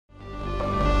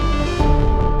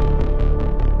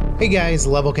Hey guys,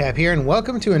 LevelCap here, and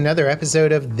welcome to another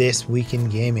episode of This Week in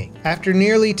Gaming. After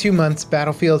nearly 2 months,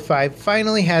 Battlefield 5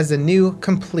 finally has a new,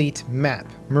 complete map.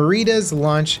 Merida's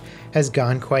launch has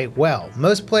gone quite well.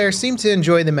 Most players seem to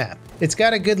enjoy the map. It's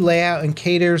got a good layout and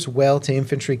caters well to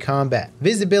infantry combat.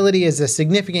 Visibility is a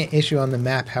significant issue on the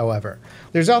map, however.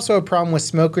 There's also a problem with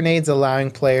smoke grenades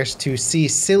allowing players to see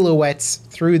silhouettes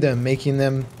through them, making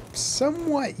them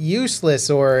somewhat useless,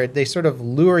 or they sort of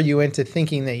lure you into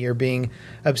thinking that you're being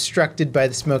obstructed by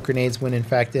the smoke grenades when in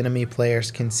fact enemy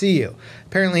players can see you.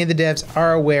 Apparently the devs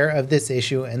are aware of this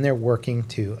issue and they're working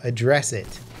to address it.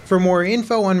 For more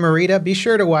info on Merida, be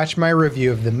sure to watch my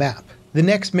review of the map. The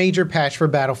next major patch for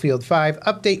Battlefield 5,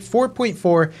 Update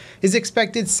 4.4, is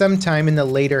expected sometime in the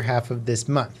later half of this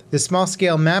month. The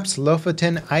small-scale maps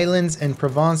Lofoten Islands and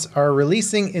Provence are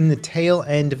releasing in the tail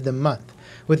end of the month.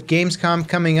 With Gamescom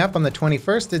coming up on the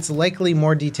 21st, it's likely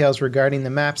more details regarding the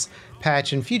maps,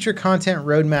 patch, and future content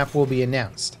roadmap will be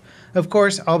announced. Of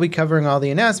course, I'll be covering all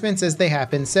the announcements as they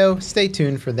happen, so stay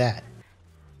tuned for that.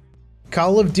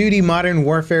 Call of Duty Modern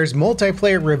Warfare's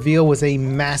multiplayer reveal was a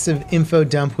massive info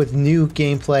dump with new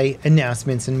gameplay,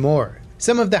 announcements, and more.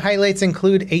 Some of the highlights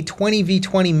include a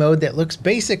 20v20 mode that looks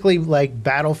basically like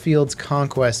Battlefield's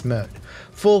Conquest mode.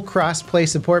 Full cross-play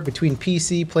support between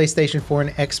PC, PlayStation 4, and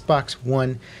Xbox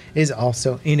One is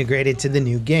also integrated to the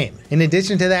new game. In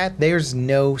addition to that, there's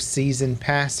no season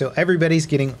pass, so everybody's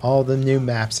getting all the new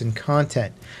maps and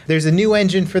content. There's a new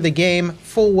engine for the game,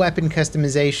 full weapon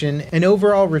customization, an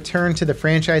overall return to the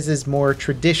franchise's more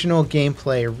traditional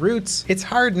gameplay roots. It's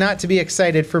hard not to be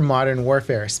excited for Modern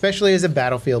Warfare, especially as a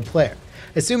Battlefield player.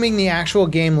 Assuming the actual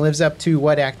game lives up to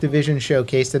what Activision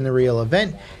showcased in the real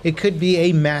event, it could be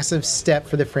a massive step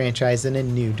for the franchise in a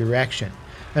new direction.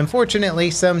 Unfortunately,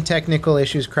 some technical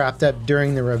issues cropped up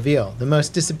during the reveal. The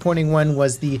most disappointing one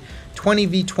was the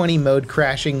 20v20 mode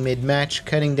crashing mid-match,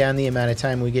 cutting down the amount of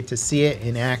time we get to see it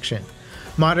in action.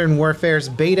 Modern Warfare's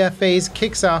beta phase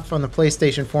kicks off on the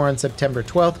PlayStation 4 on September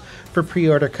 12th for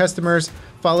pre-order customers,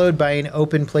 followed by an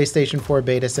open PlayStation 4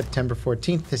 beta September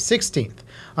 14th to 16th.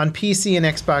 On PC and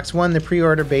Xbox One, the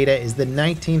pre-order beta is the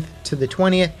 19th to the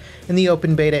 20th, and the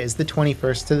open beta is the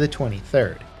 21st to the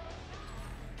 23rd.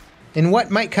 In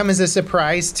what might come as a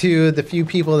surprise to the few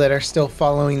people that are still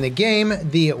following the game,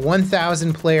 the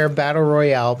 1,000 player Battle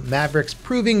Royale Mavericks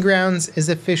Proving Grounds is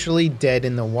officially dead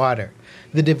in the water.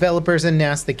 The developers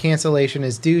announced the cancellation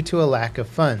is due to a lack of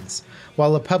funds.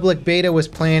 While a public beta was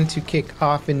planned to kick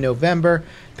off in November,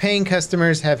 paying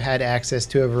customers have had access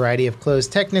to a variety of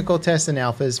closed technical tests and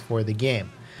alphas for the game.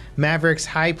 Mavericks'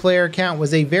 high player count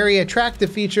was a very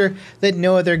attractive feature that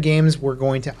no other games were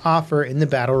going to offer in the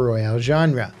Battle Royale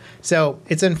genre, so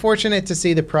it's unfortunate to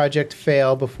see the project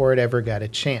fail before it ever got a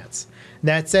chance.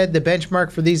 That said, the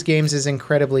benchmark for these games is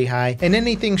incredibly high, and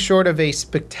anything short of a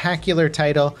spectacular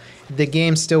title, the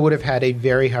game still would have had a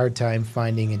very hard time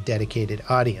finding a dedicated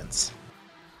audience.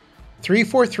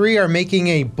 343 are making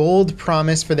a bold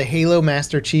promise for the Halo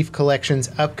Master Chief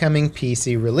Collection's upcoming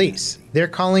PC release. They're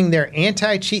calling their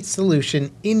anti-cheat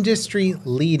solution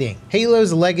industry-leading.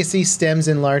 Halo's legacy stems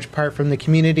in large part from the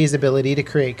community's ability to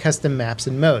create custom maps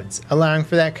and modes. Allowing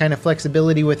for that kind of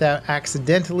flexibility without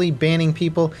accidentally banning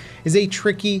people is a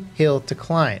tricky hill to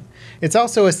climb. It's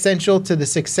also essential to the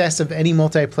success of any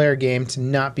multiplayer game to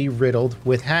not be riddled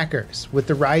with hackers. With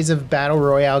the rise of Battle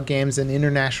Royale games and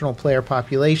international player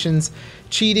populations,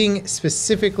 cheating,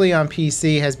 specifically on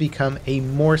PC, has become a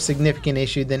more significant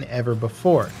issue than ever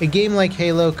before. A game like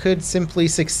Halo could simply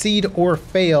succeed or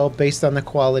fail based on the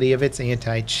quality of its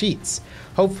anti-cheats.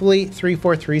 Hopefully,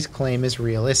 343's claim is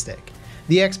realistic.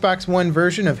 The Xbox One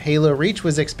version of Halo Reach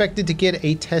was expected to get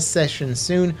a test session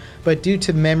soon, but due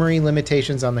to memory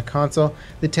limitations on the console,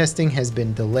 the testing has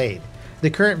been delayed. The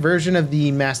current version of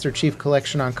the Master Chief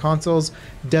Collection on consoles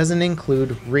doesn't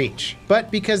include Reach,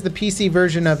 but because the PC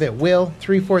version of it will,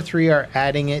 343 are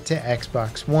adding it to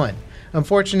Xbox One.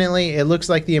 Unfortunately, it looks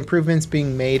like the improvements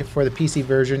being made for the PC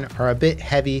version are a bit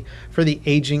heavy for the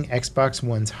aging Xbox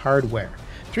One's hardware.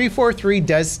 343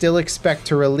 does still expect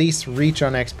to release Reach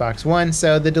on Xbox One,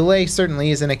 so the delay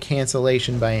certainly isn't a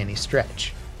cancellation by any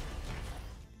stretch.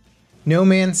 No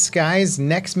Man's Sky's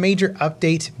next major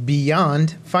update,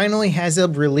 Beyond, finally has a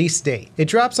release date. It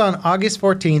drops on August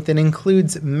 14th and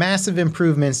includes massive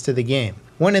improvements to the game.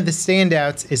 One of the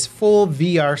standouts is full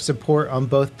VR support on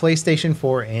both PlayStation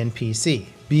 4 and PC.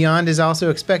 Beyond is also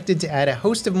expected to add a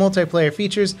host of multiplayer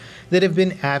features that have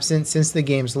been absent since the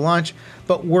game's launch,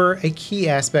 but were a key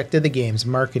aspect of the game's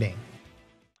marketing.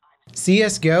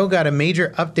 CSGO got a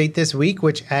major update this week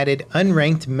which added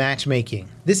unranked matchmaking.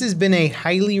 This has been a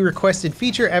highly requested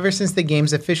feature ever since the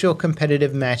game's official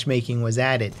competitive matchmaking was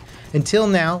added. Until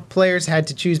now, players had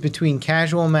to choose between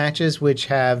casual matches, which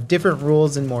have different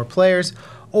rules and more players,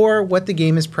 or what the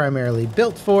game is primarily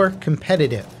built for,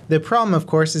 competitive. The problem, of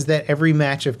course, is that every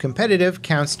match of competitive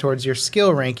counts towards your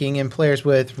skill ranking, and players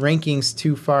with rankings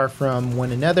too far from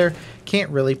one another can't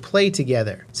really play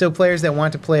together. So players that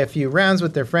want to play a few rounds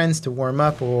with their friends to warm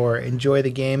up or enjoy the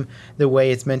game the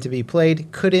way it's meant to be played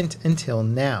couldn't until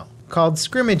now. Called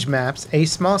scrimmage maps, a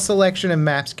small selection of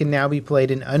maps can now be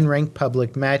played in unranked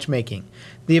public matchmaking.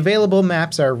 The available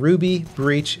maps are Ruby,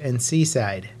 Breach, and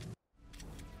Seaside.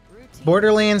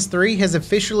 Borderlands 3 has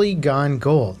officially gone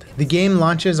gold. The game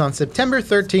launches on September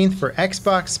 13th for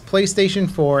Xbox, PlayStation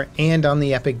 4, and on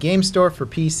the Epic Game Store for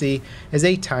PC as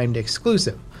a timed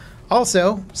exclusive.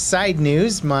 Also, side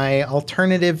news, my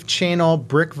alternative channel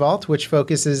Brick Vault, which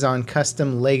focuses on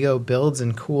custom Lego builds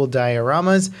and cool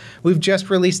dioramas, we've just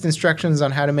released instructions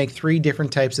on how to make 3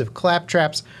 different types of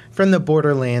claptraps from the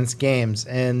Borderlands games,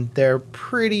 and they're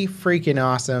pretty freaking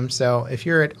awesome. So if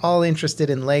you're at all interested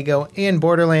in Lego and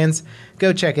Borderlands,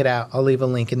 go check it out. I'll leave a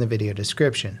link in the video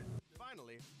description.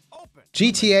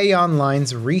 GTA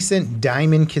Online's recent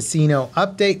Diamond Casino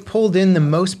update pulled in the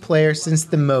most players since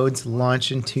the mode's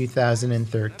launch in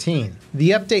 2013.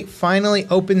 The update finally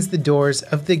opens the doors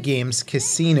of the game's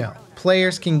casino.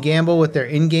 Players can gamble with their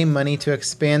in-game money to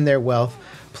expand their wealth,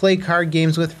 play card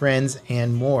games with friends,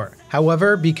 and more.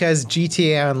 However, because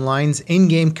GTA Online's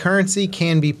in-game currency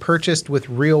can be purchased with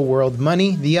real-world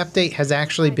money, the update has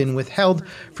actually been withheld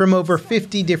from over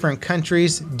 50 different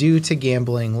countries due to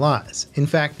gambling laws. In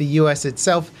fact, the US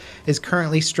itself is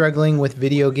currently struggling with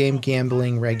video game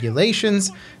gambling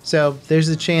regulations, so there's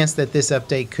a chance that this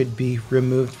update could be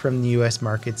removed from the US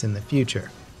markets in the future.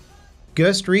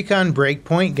 Ghost Recon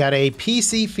Breakpoint got a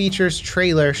PC features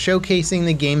trailer showcasing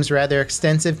the game's rather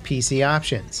extensive PC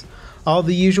options. All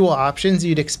the usual options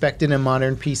you'd expect in a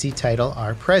modern PC title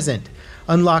are present.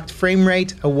 Unlocked frame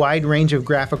rate, a wide range of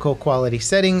graphical quality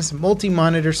settings,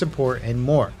 multi-monitor support, and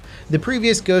more. The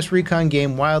previous Ghost Recon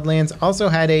game Wildlands also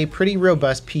had a pretty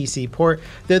robust PC port,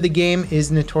 though the game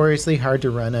is notoriously hard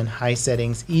to run on high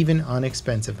settings even on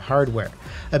expensive hardware.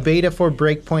 A beta for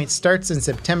Breakpoint starts in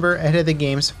September ahead of the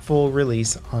game's full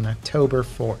release on October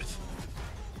 4th.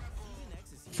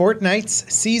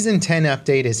 Fortnite's Season 10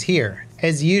 update is here.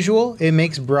 As usual, it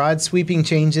makes broad sweeping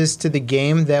changes to the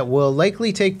game that will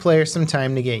likely take players some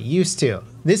time to get used to.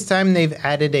 This time they've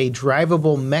added a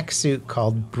drivable mech suit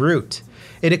called Brute.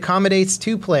 It accommodates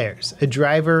 2 players, a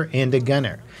driver and a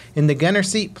gunner. In the gunner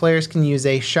seat, players can use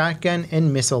a shotgun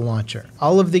and missile launcher.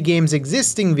 All of the game's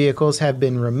existing vehicles have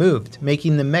been removed,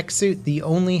 making the mech suit the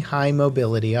only high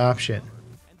mobility option.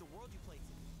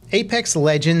 Apex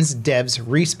Legends devs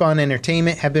Respawn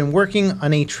Entertainment have been working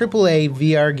on a AAA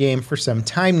VR game for some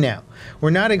time now. We're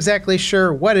not exactly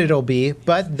sure what it'll be,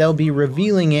 but they'll be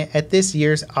revealing it at this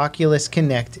year's Oculus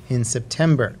Connect in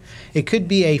September. It could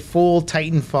be a full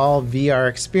Titanfall VR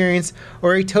experience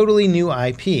or a totally new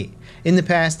IP. In the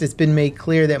past, it's been made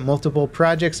clear that multiple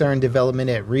projects are in development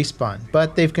at Respawn,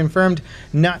 but they've confirmed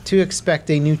not to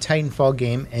expect a new Titanfall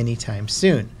game anytime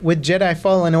soon. With Jedi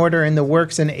Fallen Order in the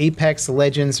works and Apex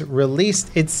Legends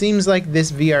released, it seems like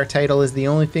this VR title is the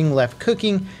only thing left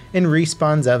cooking in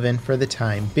Respawn's oven for the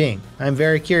time being. I'm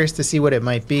very curious to see what it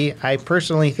might be. I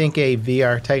personally think a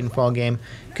VR Titanfall game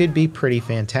could be pretty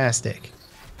fantastic.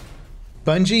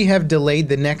 Bungie have delayed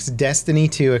the next Destiny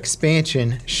 2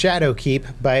 expansion,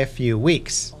 Shadowkeep, by a few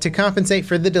weeks. To compensate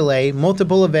for the delay,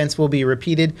 multiple events will be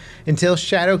repeated until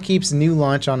Shadowkeep's new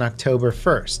launch on October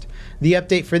 1st. The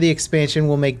update for the expansion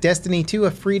will make Destiny 2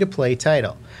 a free-to-play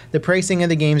title. The pricing of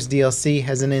the game's DLC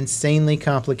has an insanely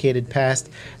complicated past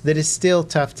that is still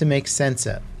tough to make sense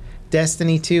of.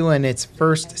 Destiny 2 and its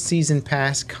first Season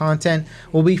Pass content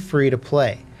will be free to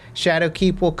play.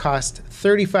 Shadowkeep will cost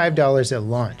 $35 at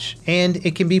launch, and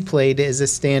it can be played as a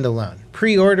standalone.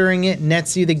 Pre-ordering it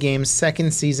nets you the game's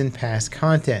second Season Pass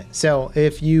content. So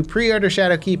if you pre-order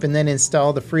Shadowkeep and then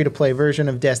install the free-to-play version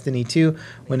of Destiny 2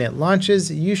 when it launches,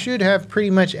 you should have pretty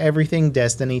much everything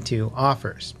Destiny 2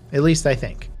 offers. At least I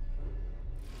think.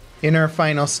 In our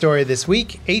final story this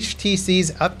week,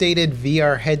 HTC's updated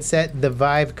VR headset, the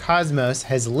Vive Cosmos,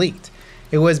 has leaked.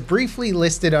 It was briefly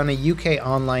listed on a UK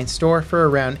online store for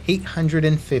around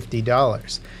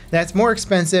 $850. That's more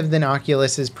expensive than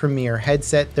Oculus's premier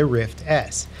headset, the Rift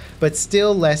S, but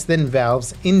still less than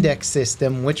Valve's Index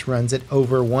system, which runs at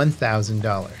over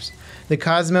 $1,000. The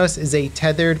Cosmos is a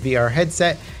tethered VR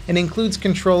headset and includes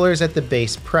controllers at the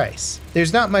base price.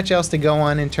 There's not much else to go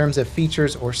on in terms of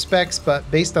features or specs, but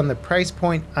based on the price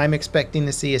point, I'm expecting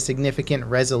to see a significant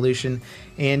resolution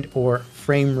and or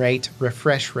frame rate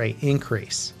refresh rate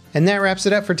increase. And that wraps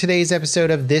it up for today's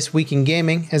episode of This Week in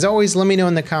Gaming. As always, let me know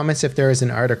in the comments if there is an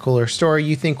article or story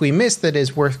you think we missed that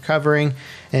is worth covering,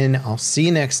 and I'll see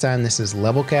you next time. This is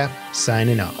Level Cap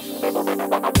signing off.